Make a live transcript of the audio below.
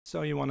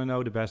So you want to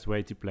know the best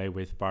way to play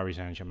with Paris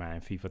Saint-Germain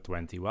in FIFA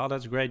 20. Well,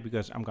 that's great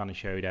because I'm going to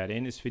show you that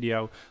in this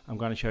video. I'm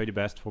going to show you the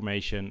best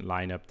formation,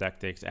 lineup,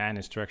 tactics and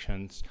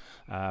instructions.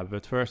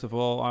 But first of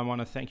all, I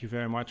want to thank you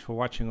very much for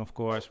watching, of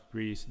course.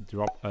 Please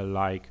drop a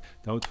like.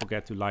 Don't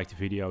forget to like the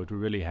video. It will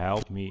really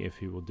help me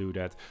if you will do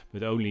that,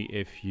 but only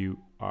if you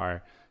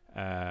are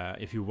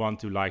if you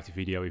want to like the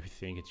video, if you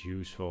think it's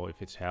useful,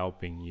 if it's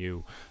helping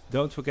you.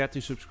 Don't forget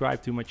to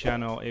subscribe to my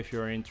channel if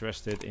you're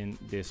interested in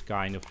this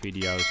kind of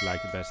videos,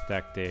 like the best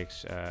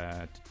tactics,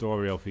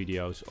 tutorial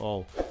videos,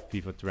 all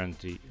FIFA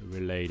 20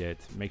 related.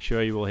 Make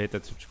sure you will hit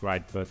that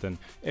subscribe button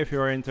if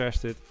you're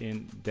interested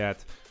in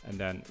that. And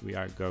then we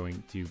are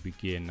going to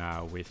begin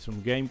now with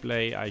some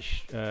gameplay.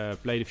 I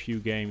played a few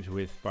games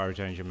with Paris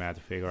Saint-Germain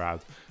to figure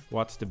out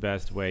what's the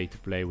best way to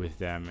play with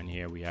them. And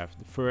here we have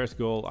the first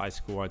goal I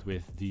scored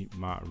with Di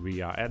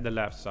Maria at the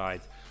left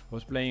side. I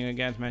was playing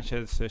against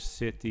Manchester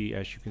City,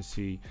 as you can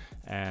see,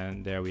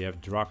 and there we have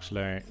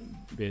Draxler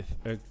with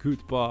a good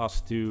pass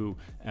to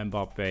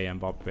Mbappe.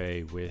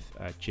 Mbappe with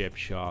a chip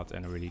shot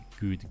and a really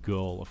good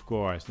goal, of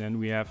course. Then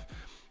we have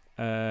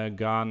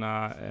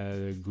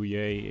Ghana,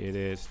 Gouillet it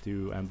is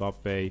to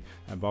Mbappe,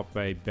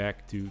 Mbappe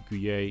back to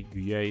Gouillet,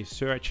 Gouillet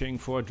searching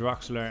for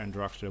Draxler, and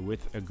Draxler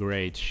with a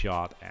great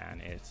shot,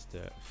 and it's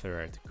the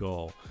third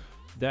goal.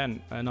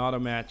 Then another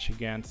match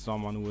against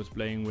someone who was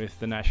playing with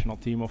the national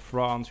team of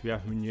France. We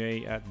have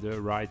Meunier at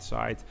the right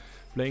side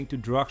playing to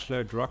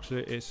Draxler.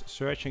 Draxler is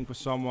searching for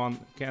someone,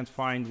 can't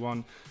find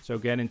one, so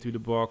get into the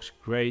box,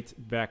 great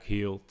back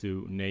heel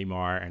to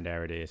Neymar, and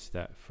there it is,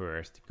 the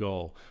first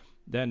goal.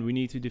 Then we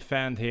need to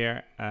defend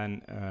here,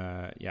 and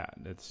yeah,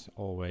 that's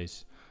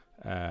always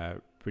a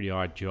pretty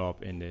hard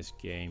job in this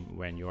game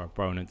when your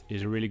opponent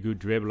is a really good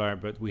dribbler.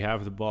 But we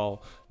have the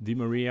ball. Di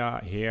Maria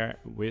here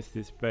with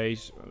this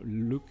pace,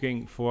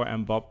 looking for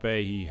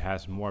Mbappe. He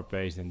has more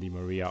pace than Di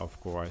Maria, of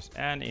course.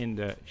 And in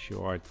the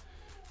short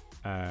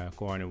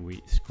corner,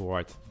 we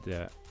scored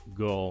the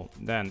goal.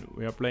 Then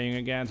we are playing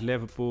against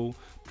Liverpool.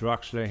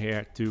 Draxler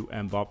here to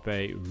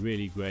Mbappe.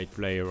 Really great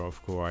player,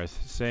 of course.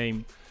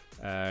 Same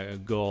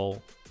goal,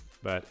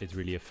 but it's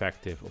really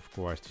effective, of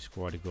course, to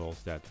score the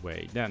goals that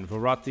way. Then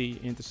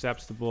Verratti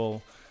intercepts the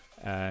ball.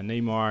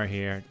 Neymar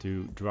here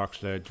to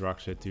Draxler,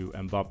 Draxler to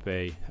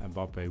Mbappe,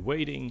 Mbappe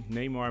waiting,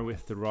 Neymar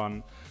with the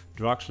run,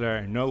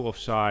 Draxler, no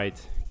offside.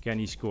 Can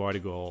he score the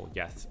goal?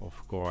 Yes, of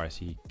course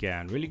he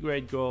can. Really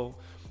great goal.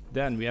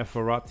 Then we have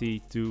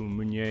Verratti to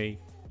Meunier,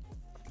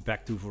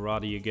 back to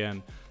Verratti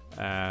again.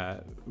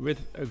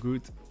 With a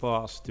good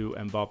pass to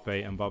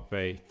Mbappe,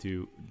 Mbappe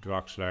to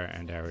Draxler,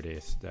 and there it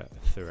is, the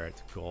third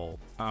goal.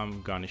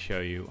 I'm gonna show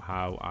you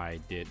how I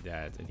did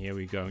that, and here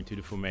we go into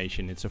the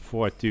formation. It's a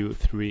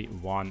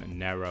 4-2-3-1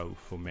 narrow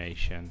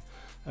formation.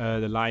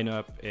 The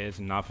lineup is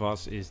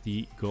Navas is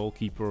the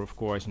goalkeeper, of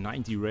course,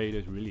 90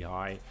 rated, really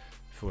high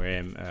for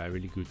him,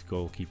 really good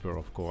goalkeeper,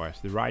 of course.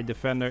 The right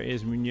defender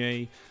is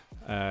Meunier,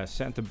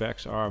 center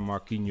backs are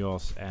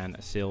Marquinhos and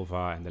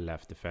Silva, and the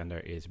left defender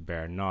is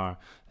Bernard.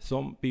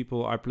 Some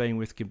people are playing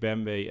with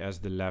Kimpembe as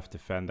the left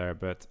defender,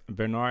 but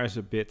Bernard is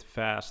a bit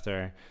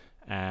faster,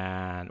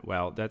 and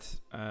well,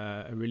 that's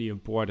a really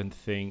important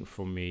thing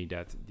for me,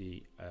 that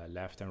the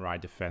left and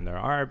right defender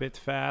are a bit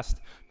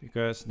fast,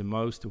 because the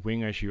most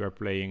wingers you are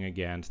playing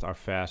against are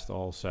fast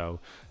also,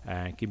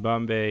 and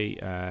Kimpembe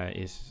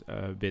is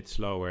a bit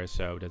slower,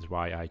 so that's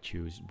why I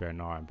choose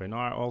Bernard.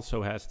 Bernard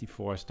also has the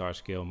 4-star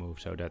skill move,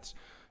 so that's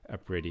a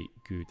pretty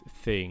good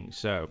thing.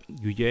 So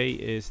Gouillet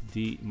is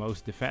the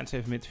most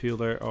defensive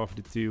midfielder of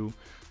the two.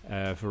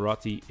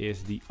 Verratti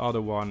is the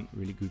other one,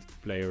 really good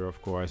player,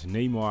 of course.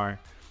 Neymar,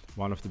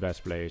 one of the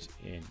best players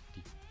in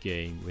the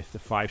game, with the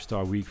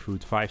 5-star weak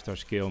foot, 5-star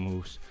skill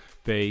moves,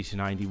 pace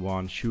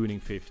 91,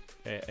 shooting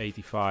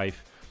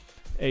 85,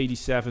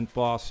 87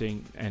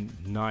 passing and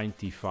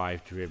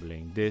 95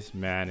 dribbling. This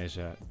man is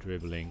a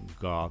dribbling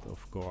god,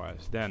 of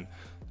course. Then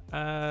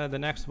the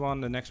next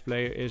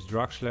player is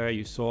Draxler.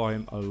 You saw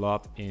him a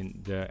lot in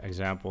the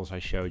examples I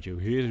showed you.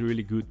 He is a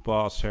really good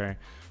passer,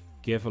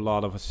 give a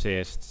lot of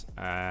assists,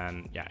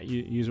 and yeah,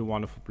 he's a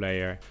wonderful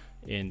player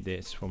in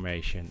this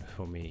formation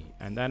for me.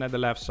 And then at the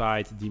left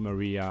side, Di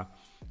Maria.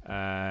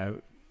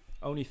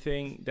 Only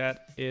thing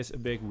that is a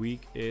big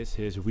weak is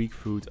his weak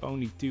foot,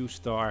 only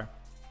 2-star.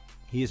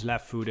 He is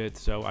left footed,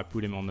 so I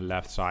put him on the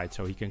left side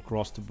so he can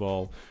cross the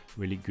ball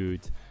really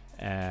good.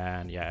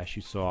 And yeah, as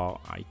you saw,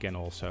 I can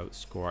also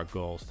score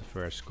goals. The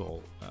first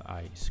goal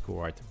I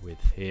scored with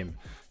him.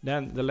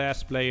 Then the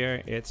last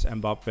player, it's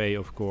Mbappe,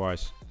 of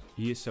course.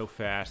 He is so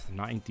fast,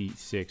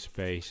 96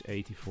 pace,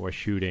 84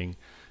 shooting,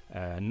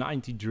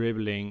 90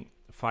 dribbling,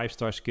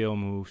 5-star skill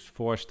moves,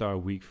 4-star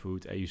weak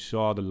foot, and you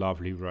saw the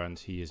lovely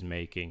runs he is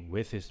making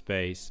with his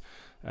pace.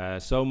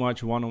 So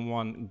much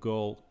one-on-one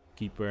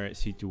goalkeeper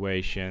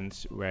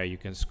situations where you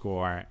can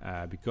score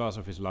because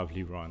of his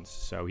lovely runs.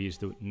 So he is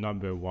the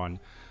 #1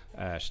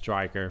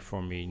 striker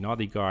for me. Not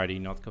Icardi,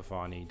 not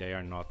Cavani, they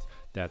are not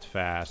that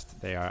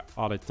fast. They are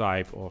other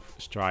type of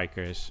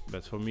strikers,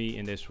 but for me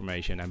in this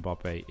formation,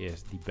 Mbappe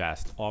is the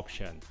best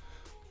option.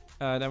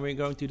 Then we're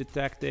going to the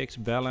tactics,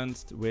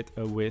 balanced with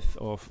a width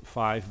of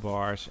 5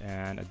 bars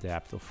and a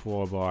depth of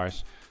 4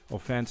 bars.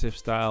 Offensive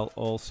style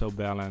also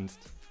balanced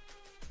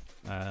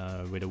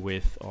with a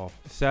width of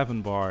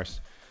 7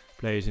 bars.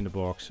 Players in the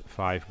box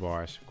 5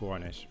 bars,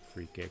 corners,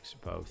 free kicks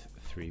both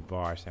 3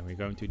 bars. And we're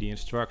going to the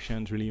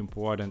instructions, really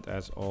important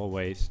as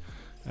always.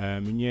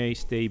 Meunier,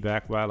 stay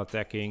back while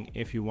attacking.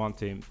 If you want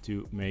him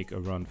to make a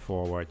run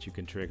forward, you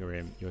can trigger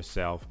him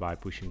yourself by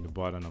pushing the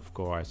button, of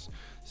course.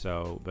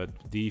 So, but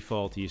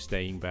default he is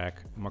staying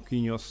back.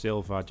 Marquinhos,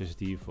 Silva just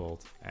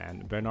default,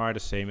 and Bernard the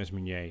same as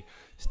Meunier,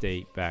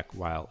 stay back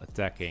while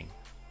attacking.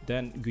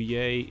 Then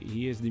Gueye,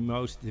 he is the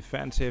most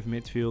defensive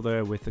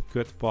midfielder with the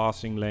cut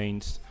passing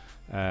lanes,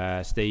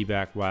 stay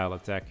back while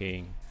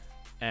attacking,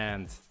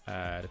 and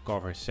the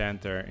cover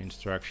center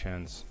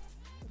instructions.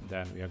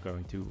 Then we are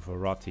going to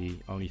Verratti.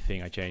 Only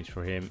thing I changed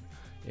for him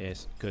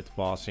is cut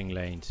passing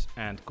lanes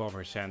and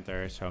cover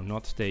center, so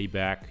not stay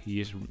back. He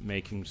is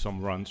making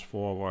some runs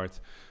forward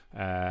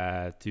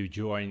to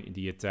join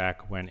the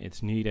attack when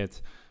it's needed.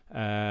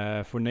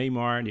 For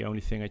Neymar, the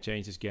only thing I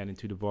changed is get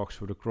into the box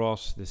for the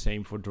cross. The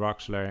same for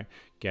Draxler,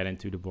 get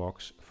into the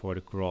box for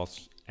the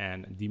cross.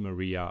 And Di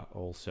Maria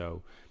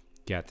also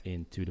get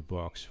into the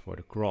box for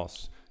the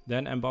cross.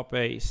 Then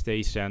Mbappe,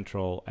 stay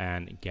central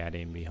and get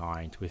in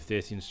behind. With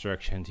this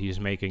instruction, he is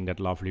making that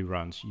lovely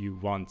runs you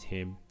want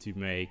him to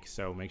make.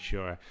 So make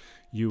sure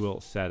you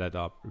will set it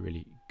up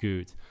really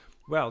good.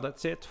 Well,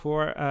 that's it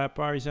for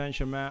Paris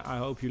Saint-Germain. I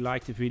hope you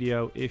liked the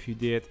video. If you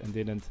did and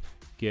didn't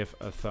give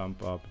a thumb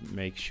up,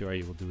 make sure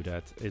you will do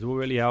that. It will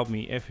really help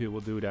me if you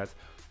will do that.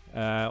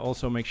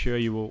 Also make sure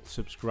you will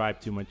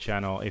subscribe to my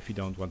channel if you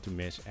don't want to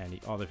miss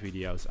any other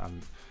videos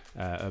I'm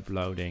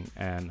uploading,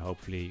 and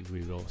hopefully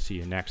we will see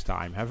you next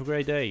time. Have a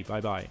great day. Bye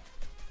bye.